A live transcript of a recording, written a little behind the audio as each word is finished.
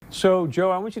So, Joe,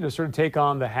 I want you to sort of take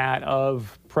on the hat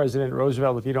of President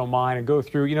Roosevelt, if you don't mind, and go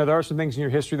through, there are some things in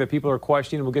your history that people are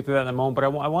questioning. We'll get to that in a moment. But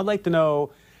I would like to know,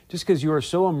 just because you are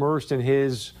so immersed in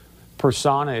his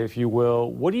persona, if you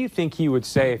will, what do you think he would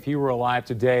say if he were alive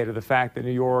today to the fact that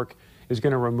New York is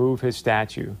going to remove his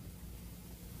statue?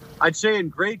 I'd say in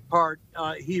great part,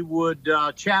 he would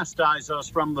chastise us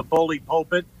from the bully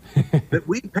pulpit, that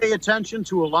we pay attention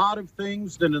to a lot of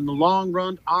things, that in the long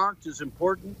run, art is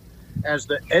important as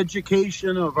the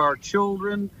education of our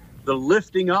children, the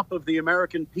lifting up of the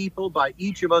American people by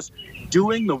each of us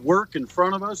doing the work in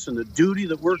front of us and the duty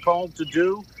that we're called to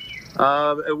do.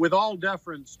 With all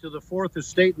deference to the Fourth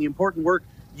Estate and the important work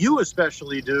you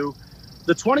especially do,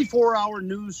 the 24-hour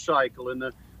news cycle and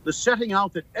the setting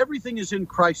out that everything is in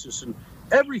crisis and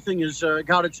everything has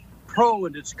got its pro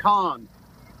and its con.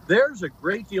 There's a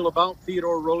great deal about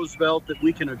Theodore Roosevelt that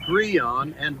we can agree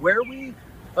on, and where we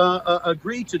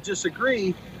agree to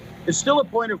disagree is still a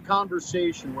point of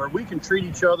conversation where we can treat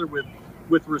each other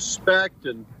with respect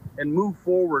and move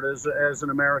forward as an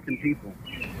American people.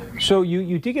 So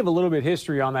you did give a little bit of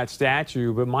history on that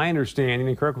statue, but my understanding,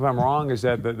 and correct me if I'm wrong, is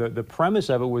that the premise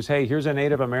of it was, hey, here's a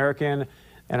Native American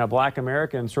and a Black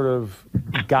American sort of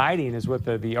guiding, is what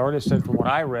the artist said from what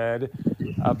I read,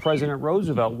 President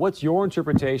Roosevelt. What's your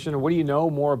interpretation, or what do you know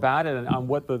more about it, and on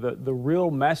what the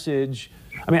real message?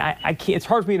 I mean, I can't, it's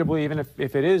hard for me to believe, and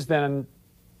if it is, then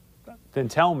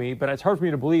tell me, but it's hard for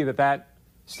me to believe that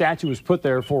statue was put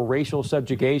there for racial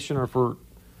subjugation or for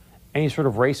any sort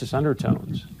of racist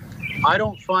undertones. I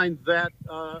don't find that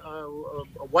a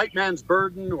white man's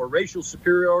burden or racial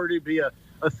superiority be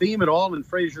a theme at all in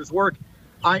Fraser's work.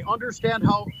 I understand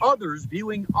how others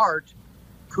viewing art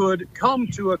could come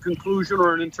to a conclusion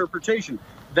or an interpretation.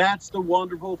 That's the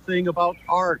wonderful thing about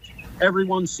art.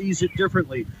 Everyone sees it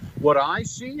differently. What I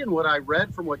see and what I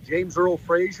read from what James Earl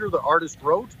Fraser, the artist,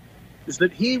 wrote is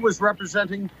that he was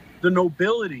representing the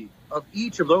nobility of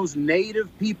each of those native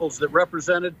peoples that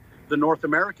represented the North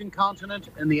American continent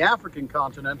and the African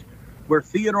continent, where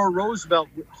Theodore Roosevelt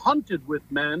hunted with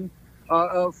men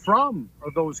from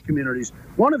those communities.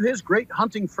 One of his great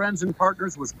hunting friends and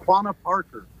partners was Quanah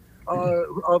Parker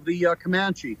of the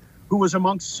Comanche, who was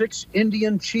amongst 6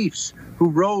 Indian chiefs who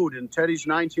rode in Teddy's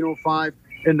 1905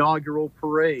 inaugural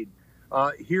parade.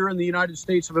 Here in the United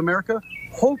States of America,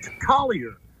 Holt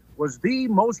Collier was the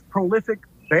most prolific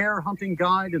bear hunting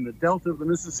guide in the Delta of the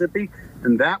Mississippi,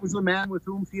 and that was the man with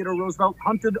whom Theodore Roosevelt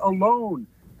hunted alone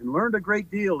and learned a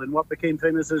great deal in what became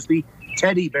famous as the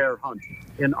teddy bear hunt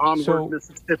in Onward,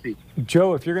 Mississippi.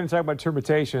 Joe, if you're going to talk about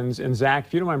interpretations, and Zach,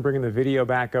 if you don't mind bringing the video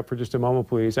back up for just a moment,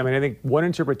 please. I mean, I think one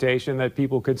interpretation that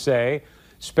people could say,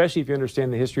 especially if you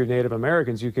understand the history of Native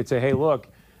Americans, you could say, hey, look,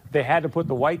 they had to put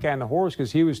the white guy on the horse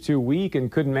because he was too weak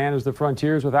and couldn't manage the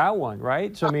frontiers without one,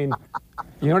 right? So, I mean,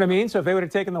 you know what I mean? So if they would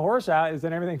have taken the horse out, is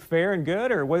then everything fair and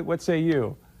good, or what say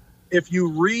you? If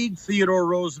you read Theodore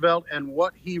Roosevelt and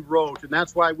what he wrote, and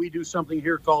that's why we do something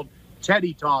here called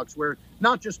Teddy Talks, where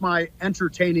not just my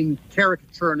entertaining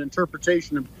caricature and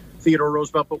interpretation of Theodore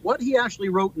Roosevelt, but what he actually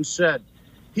wrote and said.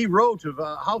 He wrote of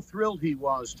how thrilled he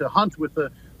was to hunt with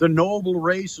the noble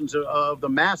races of the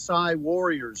Maasai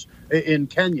warriors in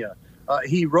Kenya.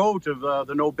 He wrote of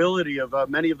the nobility of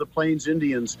many of the Plains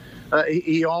Indians.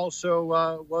 He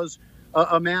also was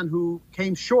a man who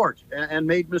came short and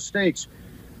made mistakes.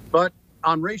 But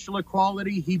on racial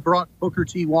equality, he brought Booker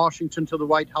T. Washington to the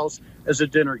White House as a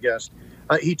dinner guest.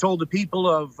 He told the people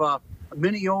of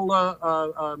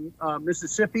Mineola,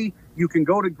 Mississippi, you can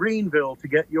go to Greenville to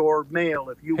get your mail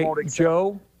if you won't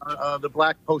accept the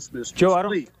black postmistress. Joe,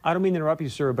 I don't mean to interrupt you,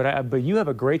 sir, but you have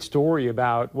a great story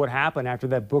about what happened after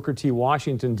that Booker T.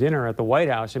 Washington dinner at the White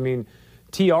House. I mean,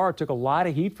 TR took a lot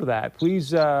of heat for that.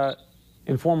 Please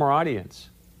inform our audience.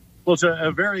 Well, it's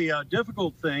a very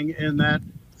difficult thing in that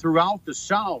throughout the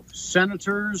South,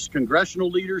 senators,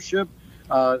 congressional leadership,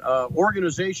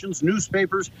 organizations,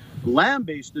 newspapers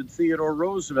lambasted Theodore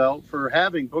Roosevelt for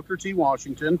having Booker T.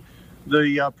 Washington,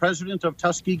 the president of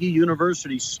Tuskegee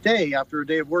University, stay after a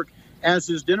day of work as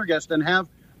his dinner guest and have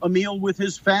a meal with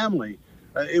his family.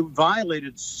 It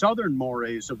violated Southern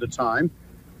mores of the time.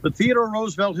 But Theodore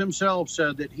Roosevelt himself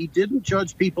said that he didn't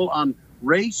judge people on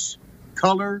race,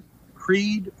 color,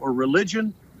 creed, or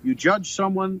religion. You judge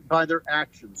someone by their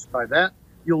actions. By that,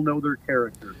 you'll know their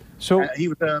character. So he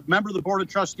was a member of the Board of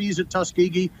Trustees at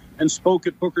Tuskegee and spoke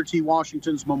at Booker T.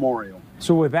 Washington's memorial.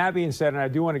 So with that being said, and I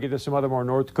do want to get to some other more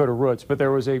North Dakota roots, but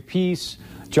there was a piece,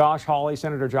 Josh Hawley,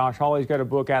 Senator Josh Hawley's got a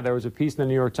book out. There was a piece in the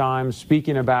New York Times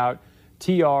speaking about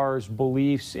TR's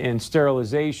beliefs in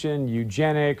sterilization,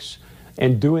 eugenics,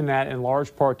 and doing that in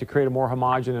large part to create a more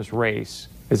homogenous race.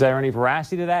 Is there any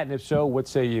veracity to that? And if so, what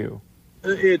say you?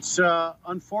 It's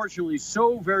unfortunately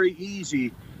so very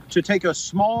easy to take a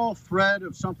small thread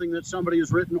of something that somebody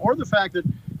has written, or the fact that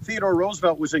Theodore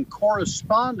Roosevelt was in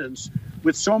correspondence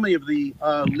with so many of the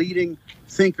leading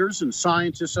thinkers and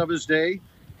scientists of his day,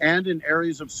 and in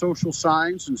areas of social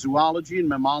science and zoology and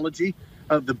mammalogy,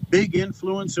 the big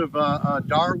influence of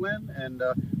Darwin and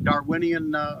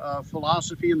Darwinian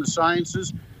philosophy in the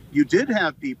sciences. You did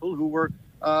have people who were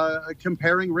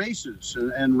comparing races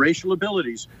and racial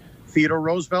abilities. Theodore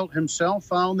Roosevelt himself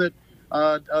found that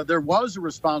there was a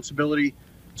responsibility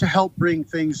to help bring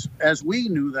things as we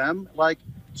knew them, like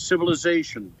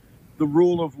civilization, the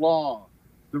rule of law,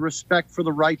 the respect for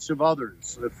the rights of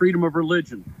others, the freedom of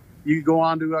religion. You go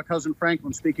on to Cousin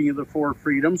Franklin speaking of the four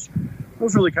freedoms.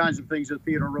 Those are the kinds of things that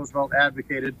Theodore Roosevelt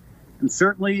advocated. And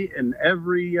certainly in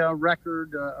every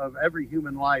record of every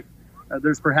human life,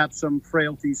 there's perhaps some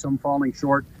frailty, some falling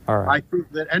short. All right. I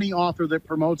think that any author that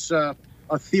promotes a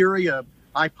theory, a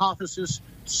hypothesis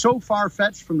so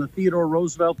far-fetched from the Theodore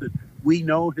Roosevelt that we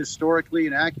know historically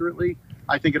and accurately,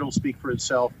 I think it'll speak for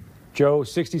itself. Joe,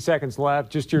 60 seconds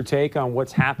left. Just your take on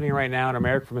what's happening right now in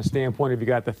America from a standpoint of you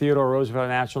got the Theodore Roosevelt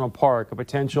National Park, a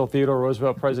potential Theodore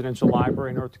Roosevelt Presidential Library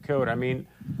in North Dakota. I mean,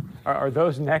 are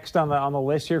those next on the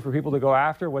list here for people to go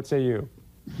after? What say you?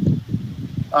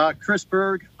 Chris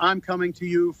Berg, I'm coming to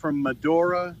you from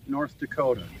Medora, North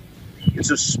Dakota.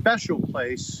 It's a special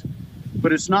place,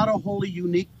 but it's not a wholly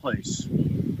unique place.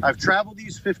 I've traveled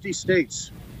these 50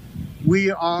 states.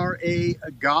 We are a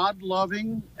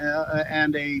God-loving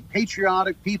and a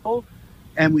patriotic people,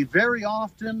 and we very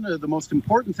often, the most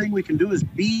important thing we can do is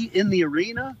be in the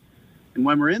arena. And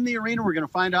when we're in the arena, we're going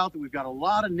to find out that we've got a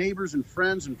lot of neighbors and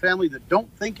friends and family that don't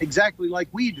think exactly like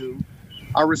we do.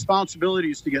 Our responsibility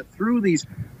is to get through these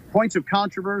points of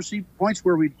controversy, points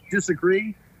where we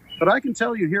disagree. But I can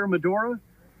tell you here in Medora,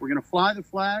 we're going to fly the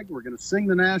flag, we're going to sing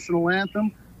the national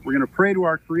anthem, we're going to pray to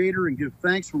our Creator and give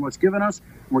thanks for what's given us.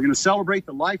 We're going to celebrate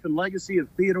the life and legacy of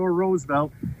Theodore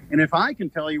Roosevelt. And if I can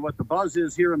tell you what the buzz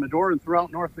is here in Medora and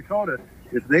throughout North Dakota,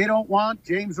 if they don't want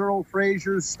James Earl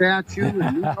Fraser's statue in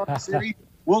New York City,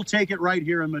 we'll take it right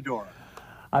here in Medora.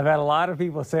 I've had a lot of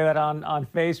people say that on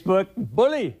Facebook.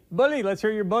 Bully, let's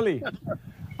hear your bully.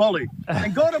 Bully.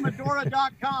 And go to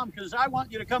Medora.com, because I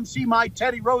want you to come see my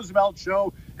Teddy Roosevelt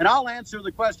show, and I'll answer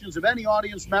the questions of any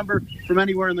audience member from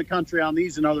anywhere in the country on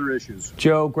these and other issues.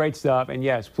 Joe, great stuff. And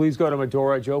yes, please go to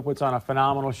Medora. Joe puts on a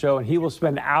phenomenal show, and he will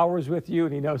spend hours with you,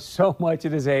 and he knows so much.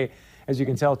 It is as you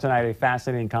can tell tonight, a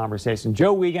fascinating conversation.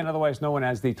 Joe Wiegand, otherwise known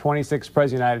as the 26th President of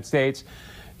the United States,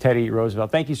 Teddy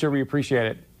Roosevelt. Thank you, sir. We appreciate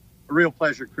it. A real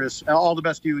pleasure, Chris. All the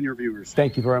best to you and your viewers.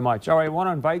 Thank you very much. All right, I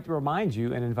want to remind you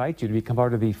to become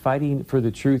part of the Fighting for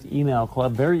the Truth email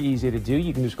club. Very easy to do.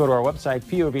 You can just go to our website,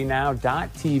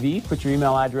 povnow.tv, put your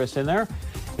email address in there,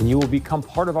 and you will become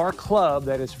part of our club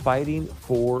that is fighting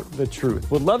for the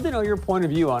truth. Would love to know your point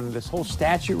of view on this whole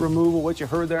statute removal, what you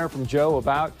heard there from Joe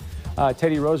about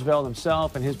Teddy Roosevelt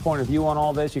himself and his point of view on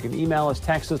all this. You can email us,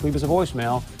 text us, leave us a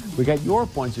voicemail. We got your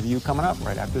points of view coming up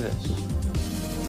right after this.